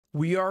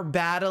We are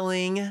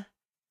battling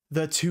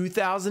the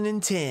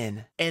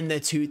 2010 and the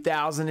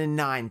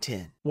 2009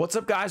 tin. What's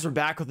up, guys? We're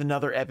back with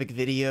another epic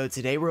video.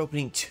 Today we're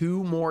opening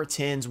two more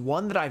tins,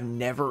 one that I've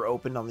never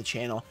opened on the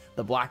channel,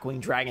 the Blackwing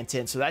Dragon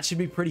tin, so that should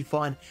be pretty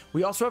fun.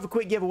 We also have a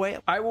quick giveaway.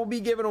 I will be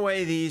giving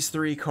away these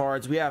three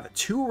cards. We have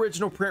two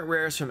original print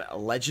rares from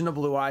Legend of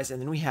Blue Eyes, and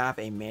then we have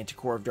a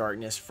Manticore of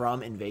Darkness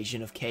from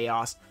Invasion of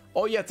Chaos.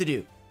 All you have to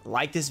do,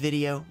 like this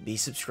video, be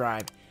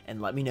subscribed, and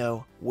let me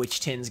know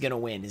which tin's gonna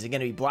win. Is it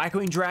gonna be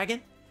Blackwing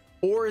Dragon,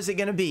 or is it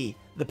gonna be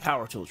the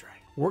Power Tool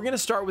Dragon? We're gonna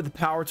start with the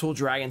Power Tool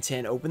Dragon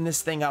tin. Open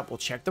this thing up. We'll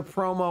check the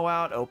promo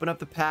out, open up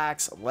the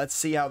packs. Let's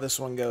see how this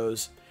one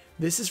goes.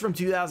 This is from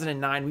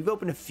 2009. We've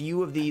opened a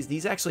few of these.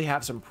 These actually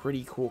have some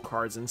pretty cool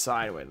cards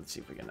inside. Wait, let's see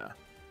if we can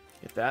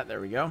get that.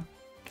 There we go.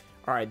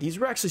 All right, these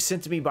were actually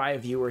sent to me by a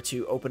viewer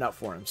to open up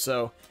for him.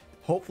 So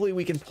hopefully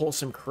we can pull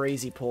some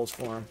crazy pulls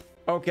for him.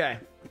 Okay,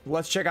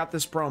 let's check out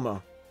this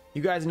promo.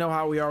 You guys know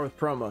how we are with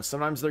promos.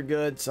 Sometimes they're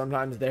good,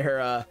 sometimes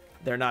they're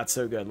not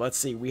so good. Let's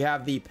see. We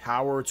have the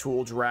Power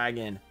Tool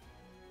Dragon.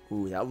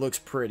 Ooh, that looks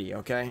pretty.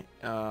 Okay.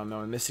 Am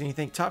I missing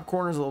anything? Top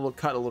corner's a little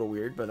cut, a little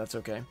weird, but that's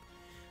okay.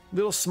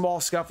 Little small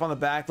scuff on the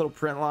back, little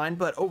print line,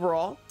 but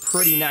overall,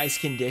 pretty nice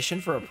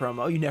condition for a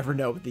promo. You never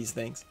know with these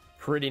things.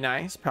 Pretty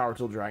nice. Power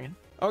Tool Dragon.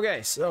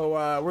 Okay, so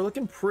we're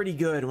looking pretty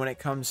good when it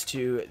comes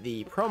to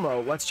the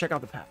promo. Let's check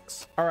out the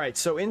packs. All right,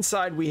 so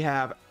inside we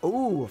have,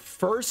 ooh,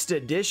 first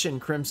edition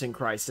Crimson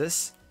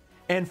Crisis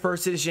and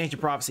first edition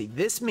Ancient Prophecy.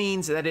 This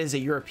means that is a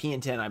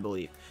European tin, I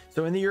believe.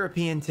 So in the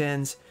European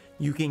tins,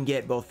 you can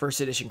get both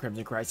first edition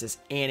Crimson Crisis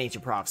and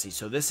Ancient Prophecy.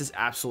 So this is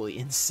absolutely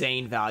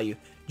insane value.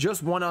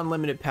 Just one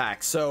unlimited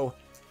pack. So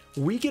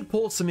we could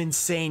pull some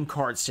insane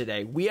cards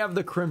today. We have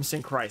the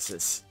Crimson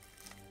Crisis.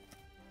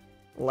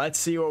 Let's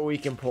see what we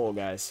can pull,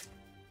 guys.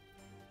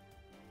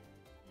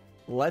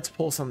 Let's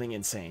pull something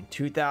insane.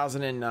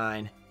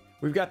 2009.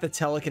 We've got the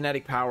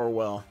Telekinetic Power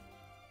Well.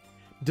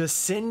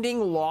 Descending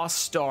Lost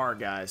Star,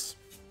 guys.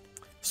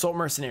 Salt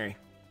Mercenary.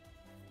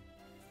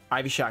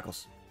 Ivy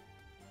Shackles.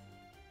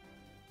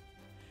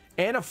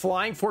 And a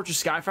Flying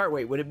Fortress Skyfire.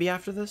 Wait, would it be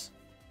after this?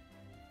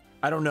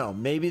 I don't know.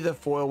 Maybe the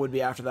foil would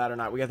be after that or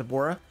not. We got the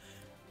Bora.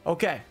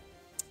 Okay.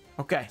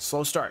 Okay,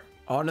 slow start.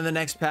 On to the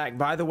next pack.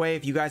 By the way,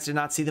 if you guys did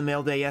not see the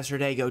mail day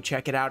yesterday, go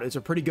check it out. It's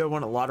a pretty good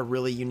one. A lot of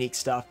really unique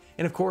stuff.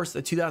 And of course,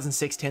 the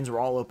 2006 tins were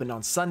all opened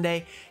on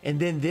Sunday. And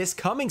then this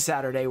coming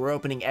Saturday, we're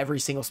opening every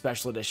single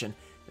special edition.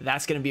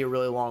 That's going to be a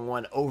really long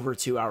one, over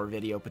 2-hour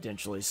video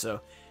potentially. So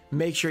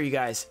make sure you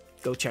guys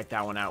go check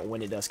that one out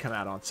when it does come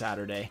out on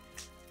Saturday.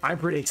 I'm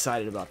pretty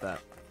excited about that.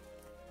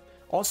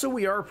 Also,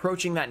 we are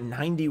approaching that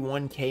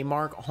 91K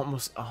mark,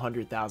 almost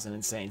 100,000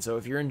 insane. So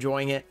if you're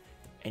enjoying it,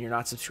 and you're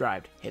not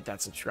subscribed, hit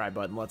that subscribe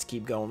button. Let's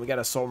keep going. We got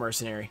a Soul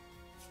Mercenary,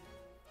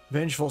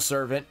 Vengeful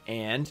Servant,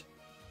 and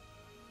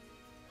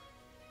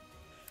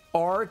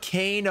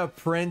Arcane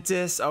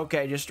Apprentice.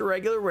 Okay, just a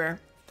regular rare.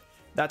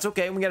 That's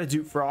okay. We got a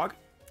Dupe Frog.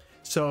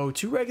 So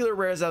two regular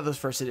rares out of those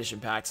first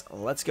edition packs.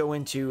 Let's go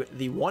into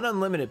the one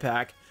unlimited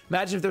pack.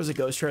 Imagine if there was a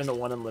ghost rare in the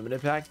one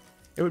unlimited pack.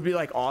 It would be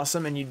like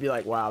awesome, and you'd be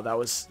like, wow, that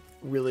was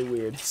really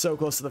weird. So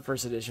close to the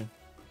first edition.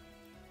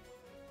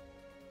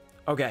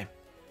 Okay.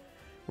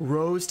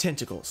 Rose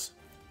Tentacles.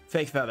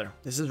 Fake Feather.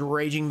 This is a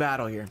raging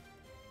battle here.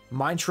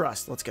 Mind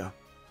Trust. Let's go.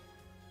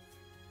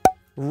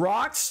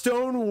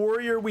 Rockstone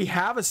Warrior. We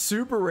have a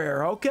super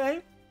rare.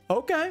 Okay.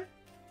 Okay.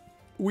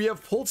 We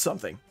have pulled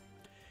something.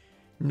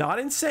 Not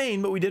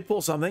insane, but we did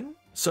pull something.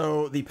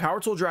 So the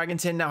Power Tool Dragon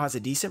tin now has a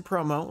decent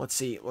promo. Let's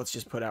see. Let's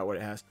just put out what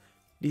it has.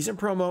 Decent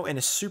promo and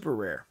a super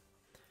rare.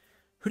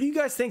 Who do you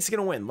guys think is going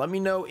to win? Let me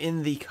know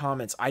in the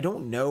comments. I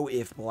don't know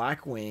if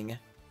Blackwing...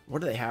 What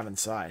do they have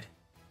inside?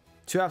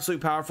 2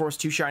 Absolute Power Force,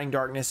 2 Shining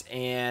Darkness,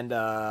 and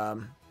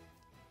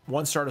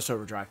 1 Stardust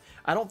Overdrive.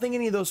 I don't think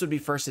any of those would be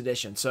first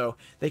edition, so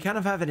they kind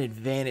of have an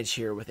advantage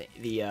here with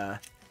the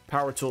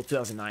Power Tool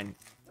 2009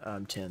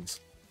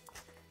 tins.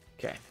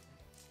 Okay,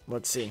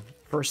 let's see.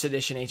 First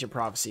edition Ancient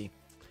Prophecy.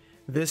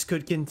 This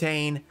could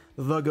contain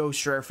the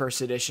Ghost Rare first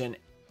edition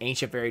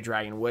Ancient Fairy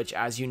Dragon, which,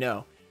 as you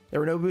know,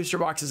 there were no booster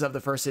boxes of the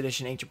first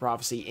edition Ancient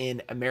Prophecy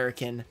in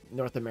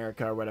North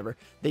America, or whatever.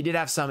 They did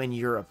have some in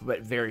Europe,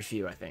 but very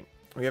few, I think.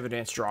 We have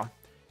Advanced Draw.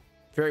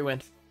 Fairy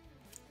Wind.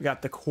 We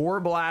got the Core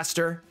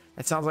Blaster.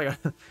 That sounds like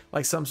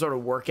like some sort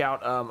of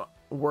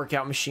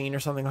workout machine or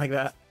something like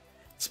that.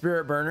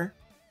 Spirit Burner.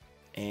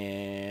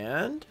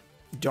 And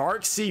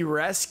Dark Sea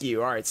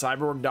Rescue. All right,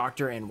 Cyborg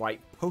Doctor and White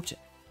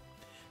Potent.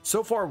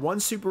 So far, 1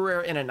 super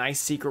rare and a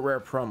nice secret rare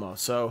promo.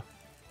 So,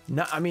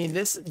 no, I mean,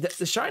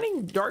 the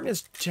Shining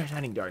Darkness,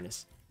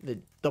 the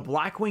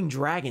Blackwing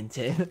Dragon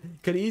tin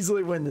could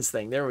easily win this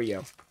thing. There we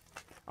go.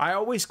 I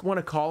always want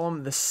to call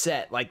them the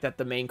set, like that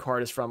the main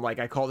card is from. Like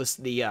I call this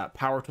the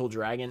Power Tool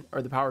Dragon,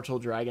 or the Power Tool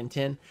Dragon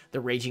tin,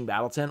 the Raging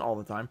Battle tin all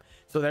the time.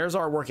 So there's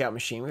our workout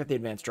machine. We got the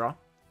Advanced Draw.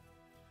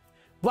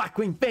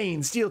 Blackwing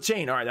Bane, Steel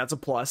Chain. All right, that's a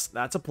plus.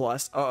 That's a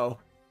plus. Uh-oh.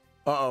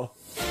 Uh-oh.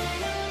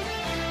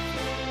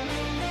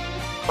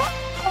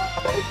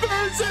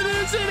 First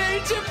edition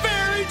Ancient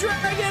Fairy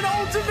Dragon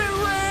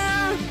Ultimate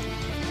Rare.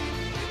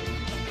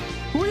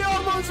 We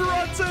almost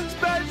Rutson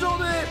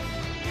specialed it.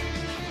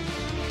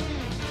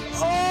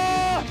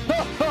 Oh,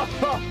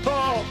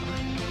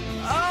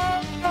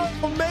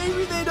 oh,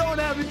 maybe they don't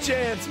have a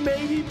chance.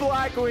 Maybe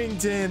Blackwing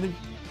 10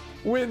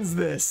 wins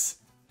this.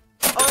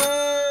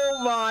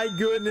 Oh my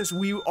goodness,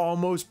 we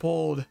almost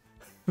pulled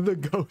the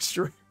Ghost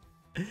Rare.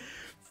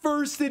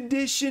 First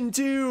edition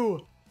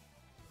too.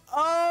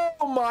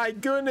 Oh my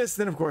goodness.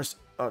 Then of course,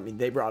 I mean,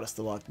 they brought us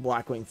the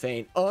Blackwing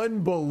Feint.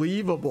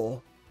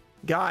 Unbelievable.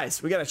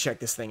 Guys, we got to check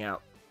this thing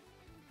out.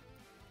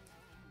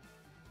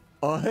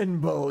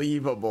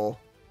 Unbelievable.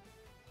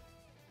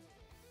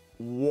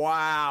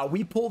 Wow,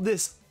 we pulled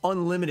this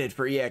unlimited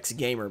for EX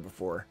Gamer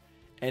before,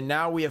 and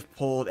now we have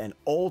pulled an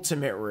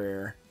ultimate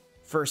rare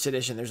first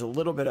edition. There's a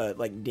little bit of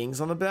like dings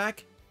on the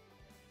back,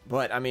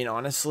 but I mean,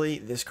 honestly,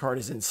 this card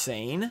is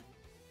insane.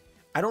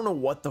 I don't know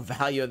what the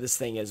value of this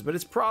thing is, but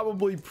it's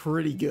probably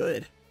pretty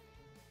good.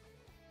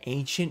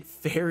 Ancient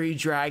Fairy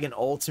Dragon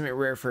ultimate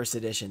rare first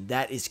edition.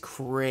 That is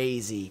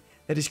crazy.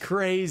 That is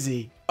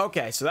crazy.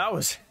 Okay, so that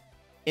was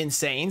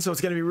insane. So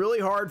it's going to be really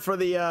hard for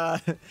the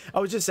I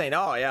was just saying,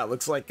 oh yeah,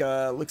 looks like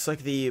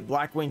the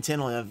Blackwing 10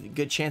 will have a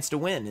good chance to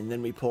win, and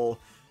then we pull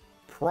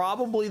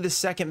probably the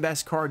second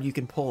best card you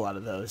can pull out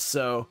of those.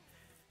 So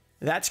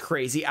that's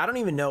crazy. I don't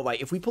even know,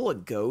 like, if we pull a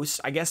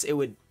ghost, I guess you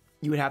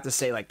would have to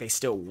say like they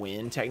still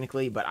win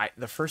technically, but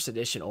the first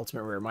edition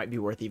ultimate rare might be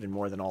worth even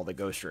more than all the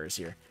ghost rares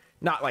here.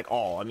 Not like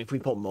all. I mean, if we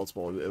pulled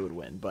multiple, it would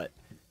win, but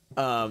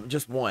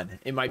just one,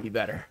 it might be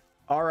better.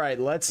 All right,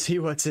 let's see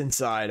what's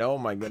inside. Oh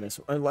my goodness.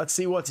 Let's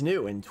see what's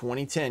new in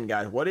 2010,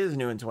 guys. What is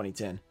new in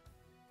 2010?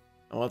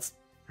 Well, it's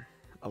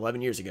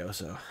 11 years ago,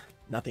 so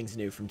nothing's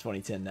new from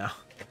 2010 now.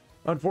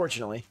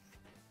 Unfortunately,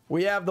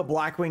 we have the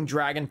Blackwing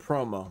Dragon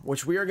promo,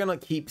 which we are going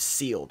to keep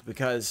sealed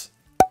because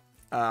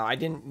I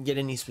didn't get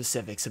any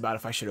specifics about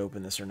if I should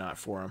open this or not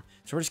for him.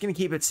 So we're just going to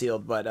keep it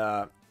sealed, but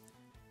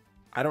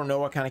I don't know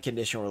what kind of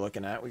condition we're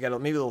looking at. We got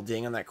maybe a little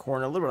ding on that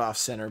corner, a little bit off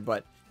center,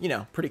 but, you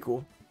know, pretty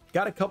cool.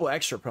 Got a couple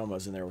extra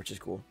promos in there, which is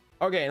cool.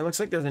 Okay, and it looks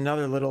like there's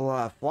another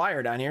little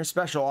flyer down here.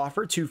 Special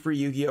offer, 2 free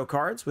Yu-Gi-Oh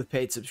cards with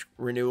paid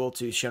renewal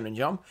to Shonen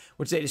Jump,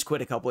 which they just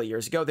quit a couple of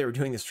years ago. They were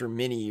doing this for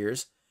many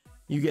years.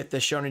 You get the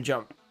Shonen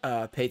Jump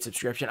paid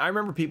subscription. I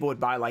remember people would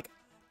buy like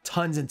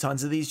tons and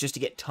tons of these just to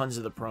get tons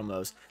of the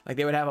promos. Like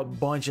they would have a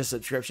bunch of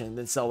subscriptions and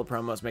then sell the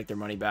promos, make their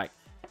money back.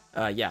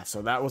 Yeah,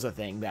 so that was a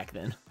thing back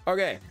then.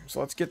 Okay, so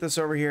let's get this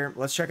over here.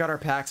 Let's check out our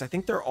packs. I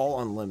think they're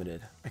all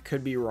unlimited. I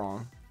could be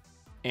wrong.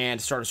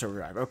 And Stardust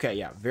Overdrive. Okay,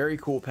 yeah, very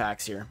cool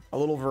packs here. A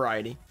little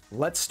variety.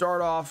 Let's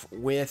start off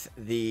with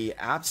the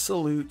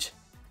Absolute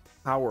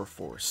Power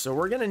Force. So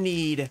we're going to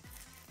need,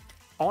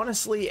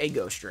 honestly, a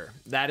Ghost Rare.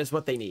 That is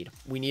what they need.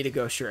 We need a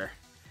Ghost Rare.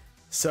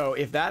 So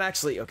if that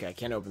actually... Okay, I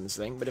can't open this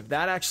thing. But if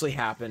that actually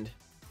happened,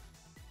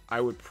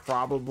 I would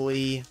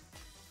probably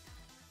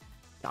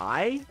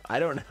die? I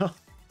don't know.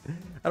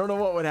 I don't know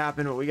what would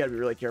happen, but we got to be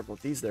really careful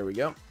with these. There we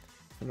go.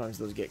 Sometimes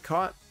those get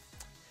caught.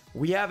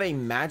 We have a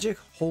Magic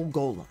Hole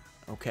Golem.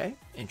 Okay,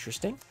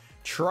 interesting.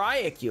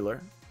 Triacular.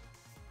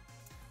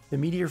 The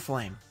Meteor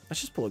Flame. Let's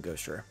just pull a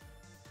Ghost Rare.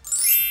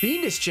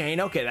 Fiendish Chain.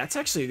 Okay, that's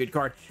actually a good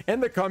card.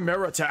 And the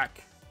Chimera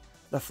Attack.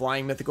 The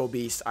Flying Mythical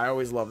Beast. I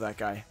always love that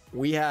guy.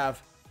 We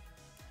have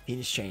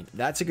Fiendish Chain.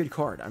 That's a good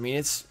card. I mean,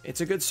 it's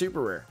a good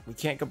super rare. We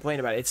can't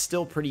complain about it. It's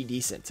still pretty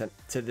decent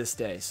to this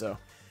day, so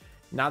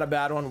not a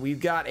bad one.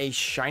 We've got a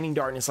Shining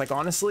Darkness. Like,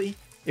 honestly,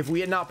 if we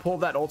had not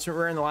pulled that ultimate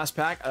rare in the last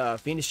pack,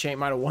 Fiendish Chain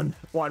might have won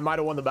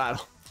the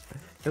battle.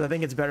 Because I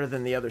think it's better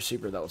than the other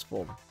super that was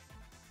pulled.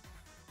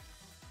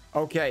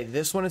 Okay,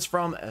 this one is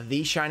from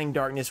the Shining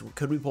Darkness.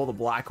 Could we pull the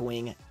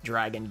Blackwing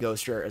Dragon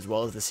Ghost Rare as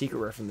well as the secret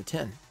rare from the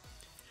 10?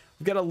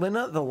 We've got a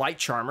Lina, the Light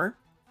Charmer.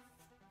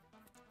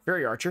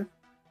 Fairy Archer.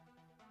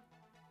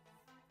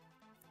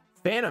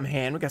 Phantom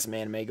Hand. We got some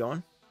anime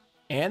going.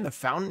 And the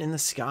Fountain in the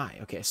Sky.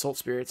 Okay, Assault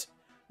Spirits.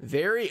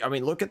 Very, I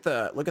mean, look at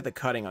the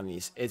cutting on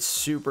these. It's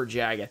super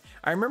jagged.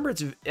 I remember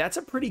that's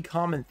a pretty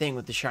common thing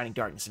with the Shining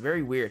Darkness.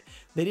 Very weird.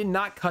 They did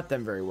not cut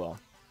them very well.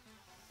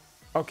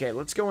 Okay,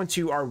 let's go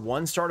into our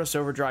 1 Stardust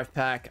Overdrive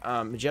pack.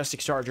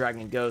 Majestic Star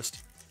Dragon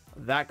Ghost.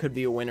 That could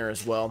be a winner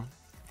as well.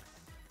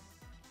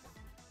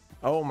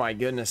 Oh my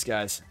goodness,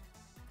 guys.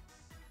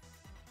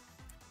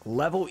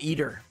 Level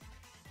Eater.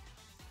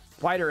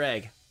 Spider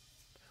Egg.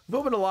 We've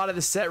opened a lot of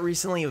the set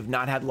recently. We've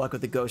not had luck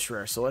with the Ghost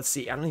Rare. So let's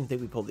see. I don't even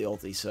think we pulled the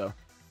ulti, so...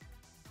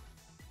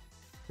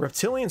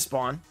 Reptilian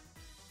Spawn.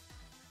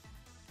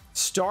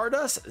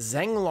 Stardust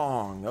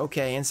Zenglong.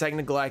 Okay, Insect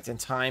Neglect and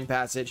Time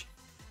Passage.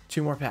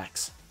 2 more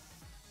packs.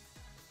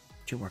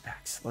 2 more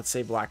packs. Let's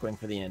say Blackwing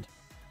for the end.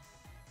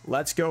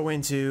 Let's go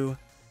into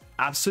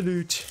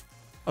Absolute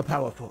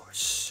Power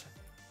Force.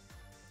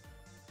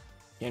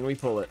 Can we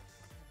pull it?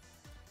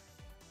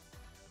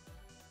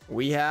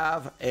 We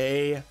have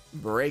a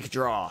Break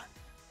Draw.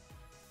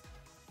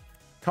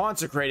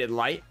 Consecrated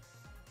Light.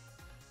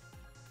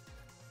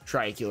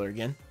 Triacular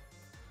again.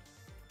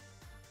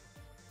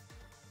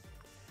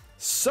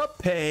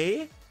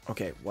 Supe.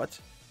 Okay, what?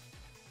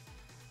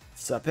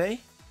 Supe?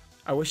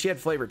 I wish he had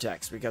flavor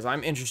text because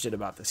I'm interested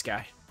about this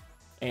guy.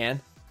 And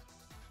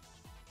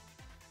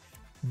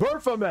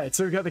Baphomet.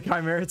 So we got the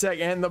Chimera Tech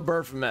and the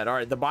Baphomet. All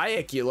right, the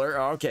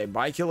Bicular. Okay,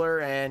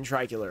 Bicular and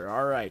Tricular.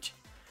 All right,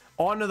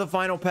 on to the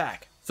final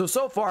pack.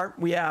 So far,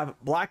 we have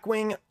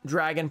Blackwing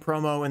Dragon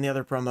promo and the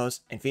other promos,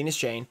 and Phoenix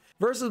Chain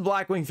versus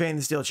Blackwing Fang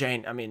the Steel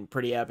Chain. I mean,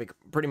 pretty epic.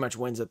 Pretty much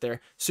wins it there.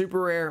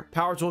 Super rare.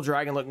 Power Tool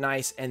Dragon looked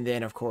nice. And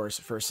then, of course,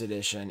 first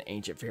edition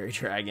Ancient Fairy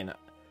Dragon.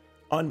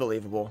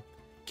 Unbelievable.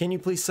 Can you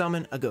please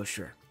summon a Ghost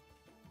Rare?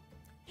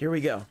 Here we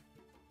go.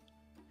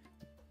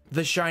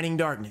 The Shining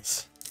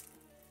Darkness.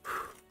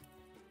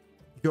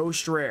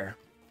 Ghost Rare.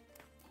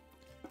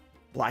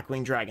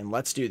 Blackwing Dragon.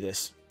 Let's do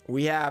this.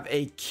 We have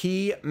a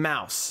Key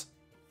Mouse.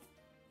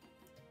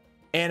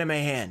 Anime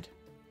Hand.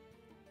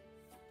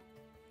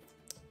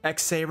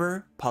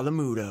 X-Saber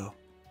Palamudo.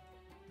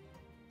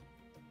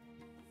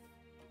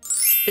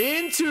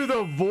 Into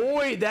the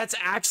Void. That's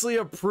actually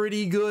a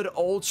pretty good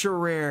ultra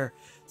rare.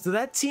 So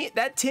that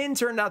 10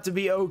 turned out to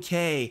be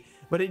okay,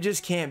 but it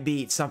just can't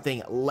beat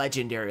something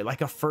legendary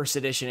like a first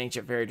edition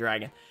Ancient Fairy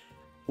Dragon.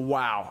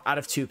 Wow, out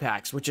of 2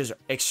 packs, which is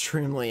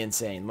extremely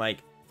insane. Like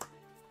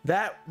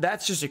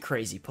that's just a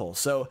crazy pull.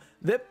 So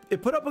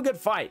it put up a good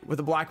fight with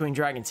the Blackwing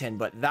Dragon 10,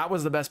 but that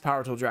was the best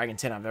Power Tool Dragon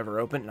 10 I've ever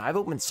opened, and I've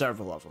opened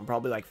several of them,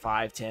 probably like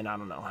 5, 10, I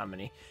don't know how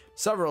many,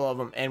 several of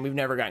them, and we've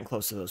never gotten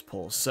close to those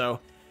pulls. So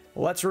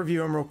let's review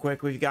them real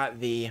quick. We've got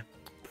the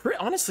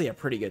honestly a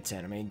pretty good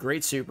 10. I mean,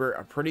 great super,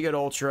 a pretty good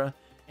ultra,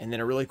 and then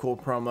a really cool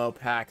promo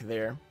pack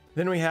there.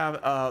 Then we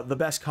have the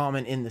best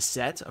common in the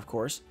set, of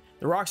course,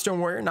 the Rockstone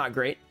Warrior, not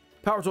great.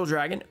 Power Tool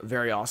Dragon,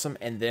 very awesome.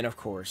 And then, of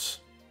course,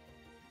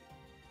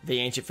 the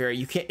Ancient Fairy.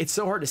 You can't, it's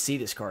so hard to see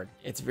this card.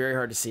 It's very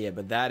hard to see it,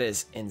 but that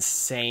is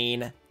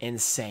insane,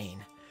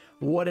 insane.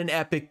 What an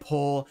epic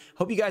pull.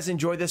 Hope you guys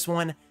enjoyed this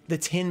one, the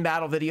 10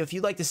 battle video. If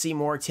you'd like to see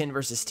more 10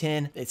 versus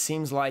 10, it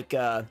seems like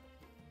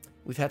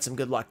we've had some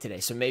good luck today,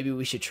 so maybe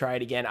we should try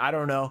it again. I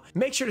don't know.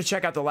 Make sure to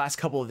check out the last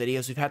couple of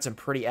videos. We've had some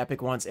pretty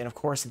epic ones, and of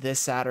course, this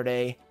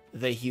Saturday,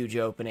 the huge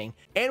opening.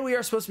 And we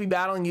are supposed to be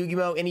battling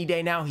Yugioh any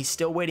day now. He's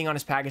still waiting on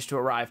his package to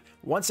arrive.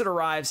 Once it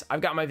arrives, I've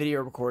got my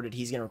video recorded.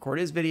 He's gonna record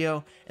his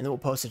video, and then we'll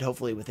post it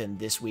hopefully within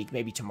this week,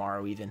 maybe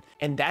tomorrow even.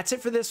 And that's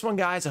it for this one,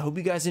 guys. I hope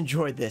you guys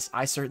enjoyed this.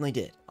 I certainly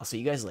did. I'll see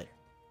you guys later.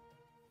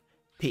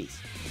 Peace.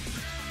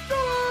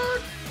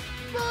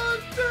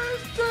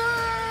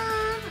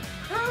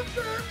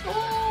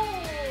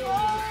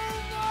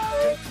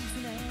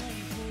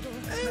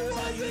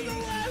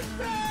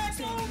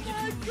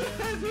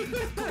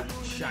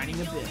 Shining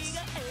Abyss.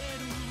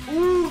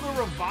 Ooh,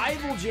 the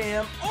Revival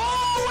Jam.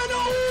 Oh, and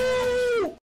oh!